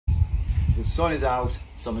The sun is out,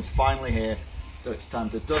 summer's finally here, so it's time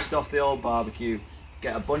to dust off the old barbecue,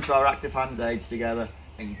 get a bunch of our active hands aids together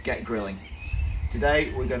and get grilling.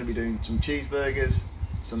 Today we're going to be doing some cheeseburgers,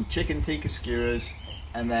 some chicken tikka skewers,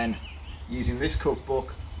 and then using this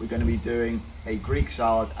cookbook we're going to be doing a Greek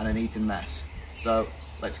salad and an eaten mess. So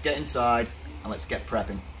let's get inside and let's get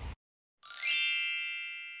prepping.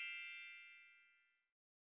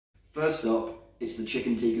 First up, it's the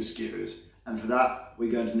chicken tikka skewers, and for that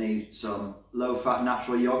we're going to need some low-fat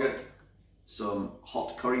natural yogurt, some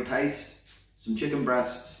hot curry paste, some chicken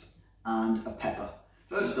breasts and a pepper.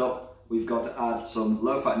 First up, we've got to add some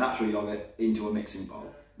low-fat natural yogurt into a mixing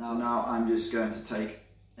bowl. Now I'm just going to take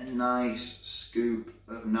a nice scoop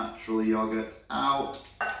of natural yogurt out,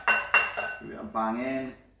 give it a bang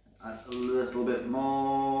in, add a little bit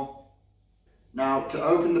more. Now to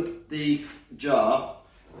open the jar,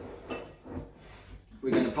 we're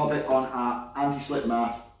going to pop it on our anti-slip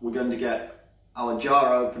mat. We're going to get our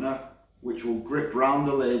jar opener, which will grip round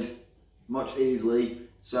the lid much easily.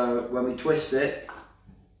 So when we twist it,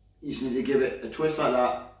 you just need to give it a twist like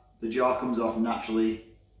that. The jar comes off naturally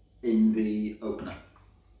in the opener.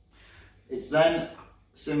 It's then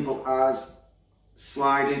simple as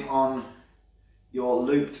sliding on your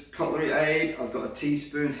looped cutlery aid. I've got a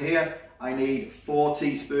teaspoon here. I need 4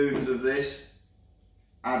 teaspoons of this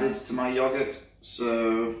added to my yogurt.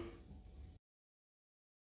 So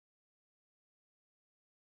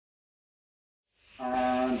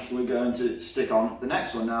and we're going to stick on the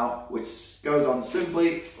next one now, which goes on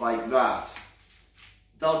simply like that.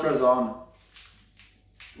 Velcro's on.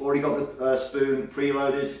 Already got the spoon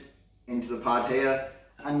preloaded into the pad here,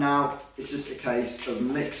 and now it's just a case of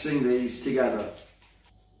mixing these together.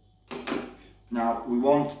 Now we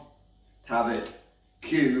want to have it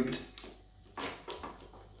cubed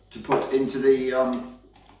to put into the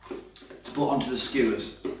onto the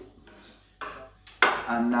skewers.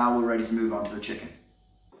 And now we're ready to move on to the chicken.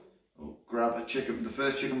 We'll grab the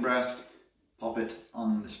first chicken breast, pop it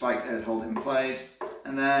on the spiked head, hold it in place,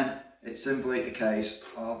 and then it's simply a case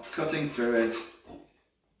of cutting through it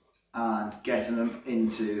and getting them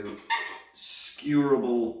into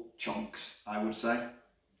skewerable chunks, I would say.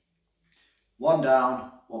 One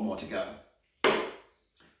down, one more to go.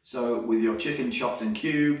 So with your chicken chopped and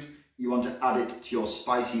cubed, you want to add it to your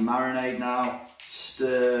spicy marinade now,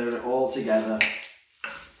 stir it all together,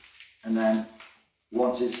 and then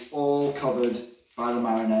once it's all covered by the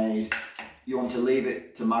marinade, you want to leave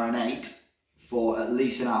it to marinate for at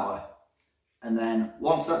least an hour. And then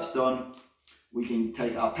once that's done, we can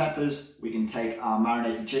take our peppers, we can take our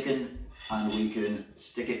marinated chicken, and we can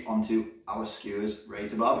stick it onto our skewers ready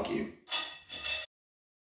to barbecue.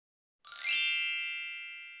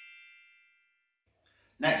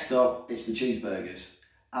 Next up, it's the cheeseburgers.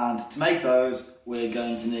 And to make those, we're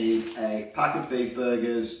going to need a pack of beef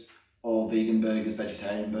burgers, or vegan burgers,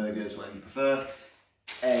 vegetarian burgers, whatever you prefer,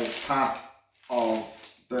 a pack of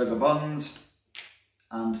burger buns,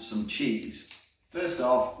 and some cheese. First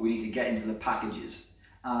off, we need to get into the packages,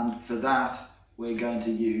 and for that, we're going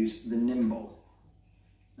to use the Nimble.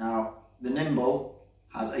 Now, the Nimble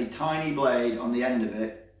has a tiny blade on the end of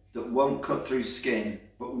it that won't cut through skin,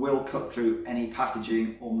 but will cut through any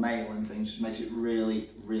packaging or mail and things, which makes it really,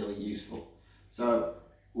 really useful. So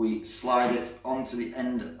we slide it onto the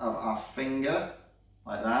end of our finger,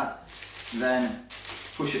 like that. Then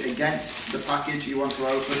push it against the package you want to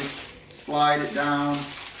open, slide it down,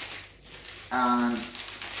 and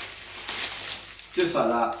just like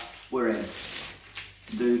that, we're in.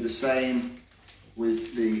 Do the same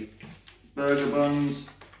with the burger buns.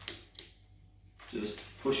 Just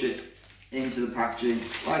push it into the packaging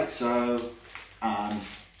like so, and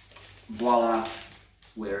voila,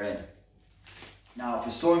 we're in. Now for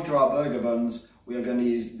sawing through our burger buns, we are going to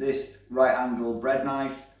use this right angle bread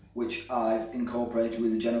knife, which I've incorporated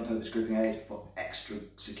with the general purpose gripping aid for extra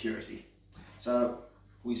security. So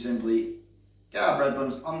we simply get our bread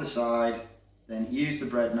buns on the side, then use the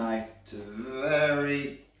bread knife to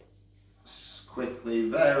very quickly,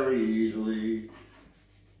 very easily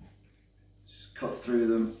cut through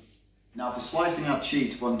them. Now for slicing our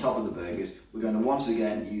cheese to put on top of the burgers, we're going to once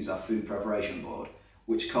again use our food preparation board,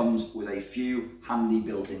 which comes with a few handy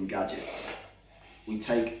built-in gadgets. We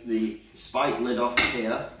take the spike lid off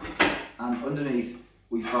here, and underneath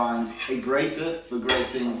we find a grater for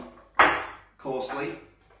grating coarsely,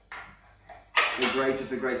 a grater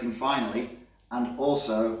for grating finely, and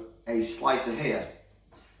also a slicer here.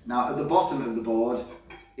 Now at the bottom of the board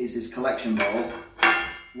is this collection bowl,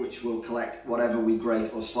 which will collect whatever we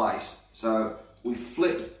grate or slice. So we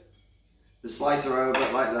flip the slicer over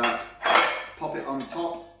like that, pop it on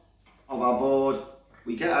top of our board,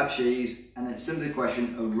 we get our cheese, and then it's simply a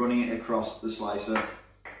question of running it across the slicer,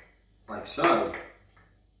 like so.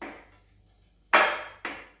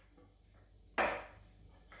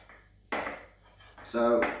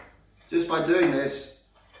 So, just by doing this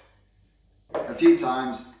a few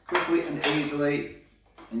times, quickly and easily,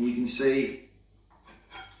 and you can see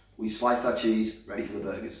we've sliced our cheese, ready for the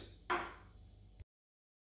burgers.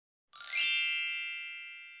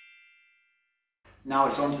 Now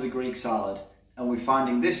it's on to the Greek salad, and we're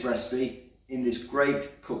finding this recipe in this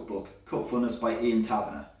great cookbook, Cookfulness by Ian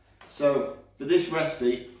Taverner. So for this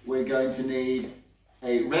recipe, we're going to need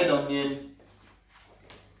a red onion,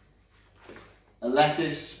 a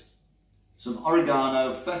lettuce, some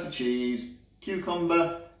oregano, feta cheese,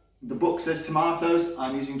 cucumber. The book says tomatoes,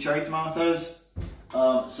 I'm using cherry tomatoes,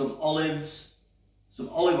 some olives, some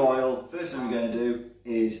olive oil. First thing we're going to do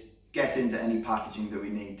is get into any packaging that we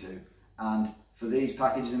need to. And for these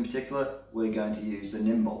packages in particular, we're going to use the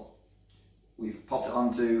Nimble. I popped it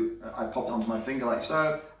onto my finger like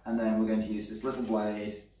so, and then we're going to use this little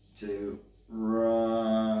blade to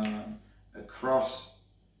run across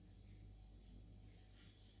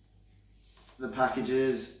the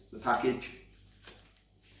package.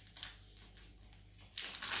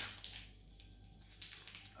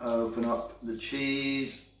 Open up the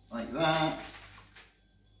cheese like that,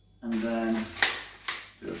 and then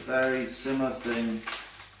do a very similar thing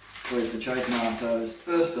with the cherry tomatoes.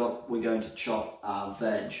 First up, we're going to chop our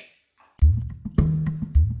veg.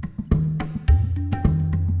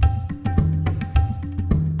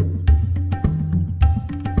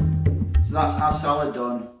 So that's our salad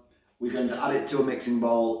done. We're going to add it to a mixing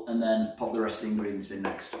bowl and then pop the rest of the ingredients in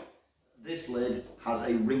next. This lid has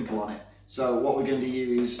a wrinkle on it. So what we're going to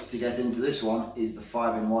use to get into this one is the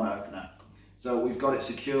 5-in-1 opener. So we've got it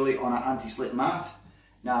securely on our anti-slip mat.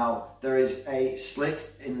 Now there is a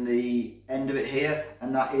slit in the end of it here,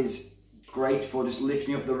 and that is great for just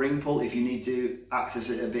lifting up the ring pull if you need to access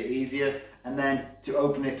it a bit easier. And then to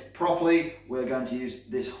open it properly, we're going to use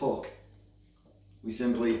this hook. We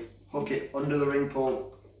simply hook it under the ring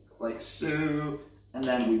pull like so, and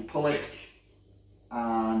then we pull it,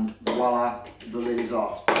 and voila, the lid is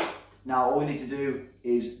off. Now all we need to do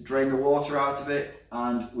is drain the water out of it,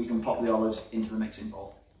 and we can pop the olives into the mixing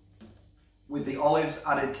bowl. With the olives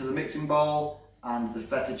added to the mixing bowl and the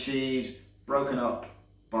feta cheese broken up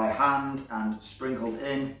by hand and sprinkled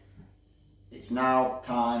in, it's now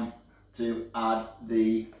time to add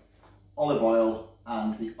the olive oil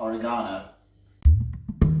and the oregano.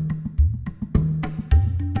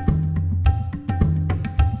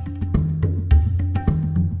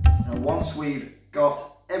 And once we've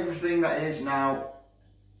got everything that is now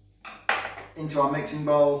into our mixing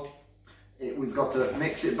bowl, we've got to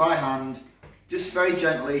mix it by hand, just very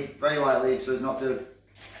gently, very lightly, so as not to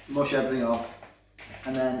mush everything up.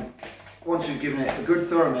 And then once we've given it a good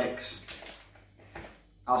thorough mix,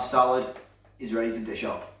 our salad is ready to dish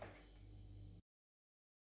up.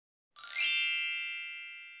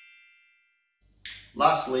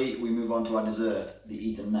 Lastly, we move on to our dessert, the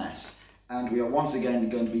Eaten Mess. And we are once again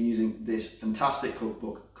going to be using this fantastic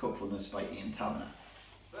cookbook, Cookfulness by Ian Taverner.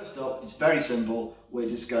 First up, it's very simple. We're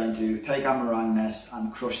just going to take our meringue nests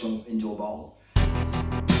and crush them into a bowl.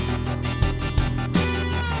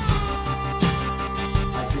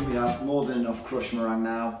 I think we have more than enough crushed meringue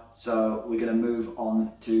now, so we're going to move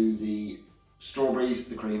on to the strawberries,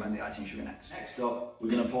 the cream and the icing sugar next. Next up, we're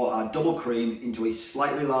going to pour our double cream into a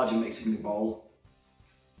slightly larger mixing bowl,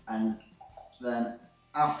 and then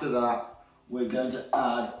after that we're going to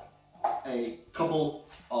add a couple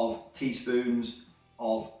of teaspoons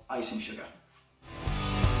of icing sugar.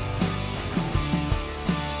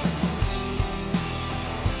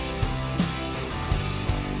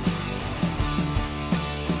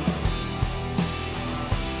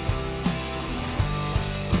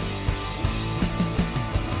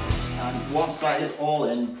 And once that is all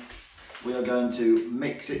in, we are going to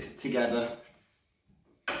mix it together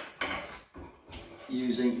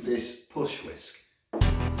using this push whisk.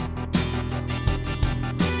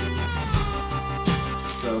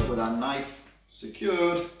 So with our knife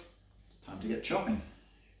secured, it's time to get chopping.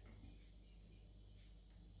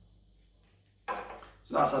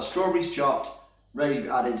 So that's our strawberries chopped, ready to be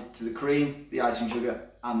added to the cream, the icing sugar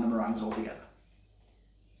and the meringues all together.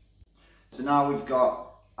 So now we've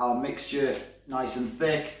got our mixture nice and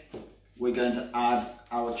thick, we're going to add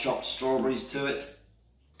our chopped strawberries to it.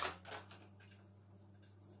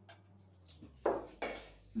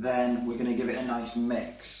 Then we're going to give it a nice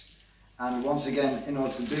mix. And once again, in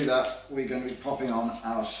order to do that, we're going to be popping on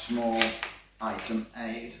our small item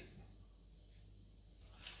aid.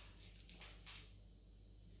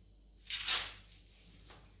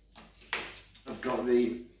 I've got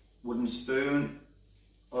the wooden spoon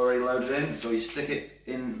already loaded in, so you stick it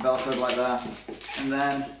in Velcro like that, and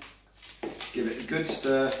then give it a good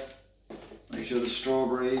stir. Make sure the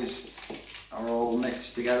strawberries are all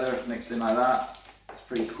mixed together, mixed in like that. It's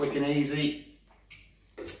pretty quick and easy.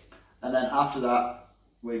 And then after that,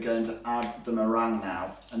 we're going to add the meringue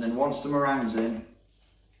now. And then once the meringue's in,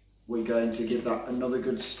 we're going to give that another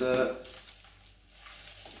good stir.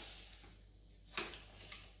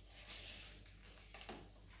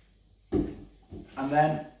 And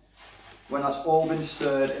then, when that's all been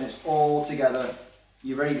stirred and it's all together,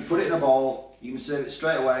 you're ready to put it in a bowl. You can serve it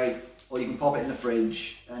straight away, or you can pop it in the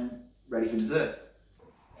fridge and ready for dessert.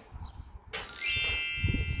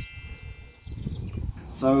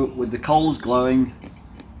 So with the coals glowing,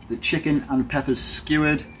 the chicken and peppers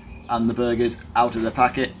skewered, and the burgers out of the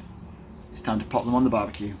packet, it's time to pop them on the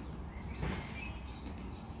barbecue.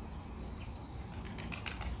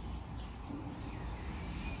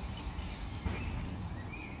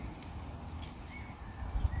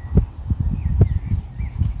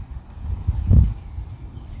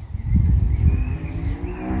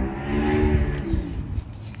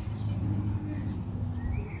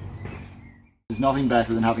 There's nothing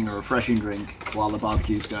better than having a refreshing drink while the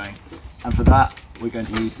barbecue's going. And for that, we're going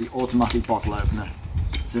to use the automatic bottle opener.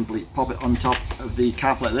 Simply pop it on top of the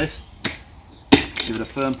cap like this, give it a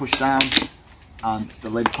firm push down, and the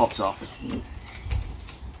lid pops off.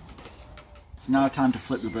 It's now time to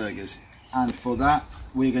flip the burgers. And for that,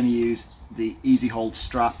 we're going to use the Easy Hold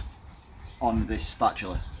strap on this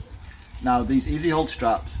spatula. Now, these Easy Hold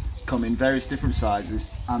straps come in various different sizes,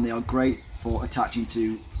 and they are great for attaching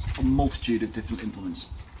to a multitude of different implements.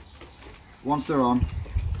 Once they're on,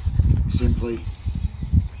 simply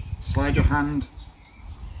slide your hand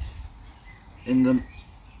in them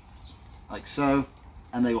like so,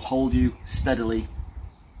 and they will hold you steadily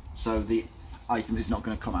so the item is not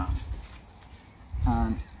going to come out.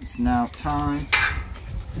 And it's now time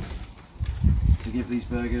to give these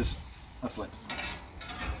burgers a flip.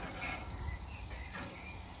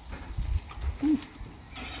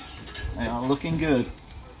 They are looking good.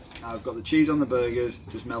 Now I've got the cheese on the burgers,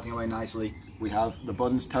 just melting away nicely. We have the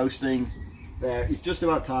buns toasting. There, it's just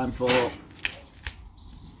about time for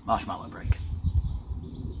marshmallow break.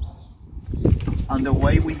 And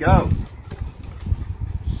away we go.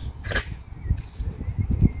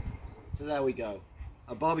 So there we go.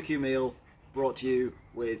 A barbecue meal brought to you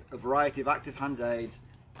with a variety of active hands aids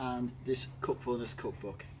and this Cookfulness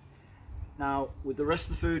Cookbook. Now, with the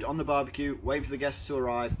rest of the food on the barbecue, waiting for the guests to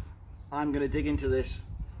arrive, I'm going to dig into this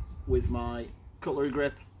with my cutlery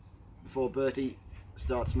grip before Bertie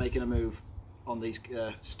starts making a move on these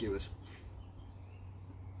skewers.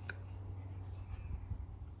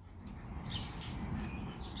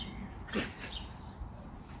 I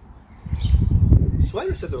swear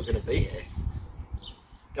they said they were going to be here.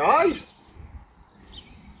 Guys!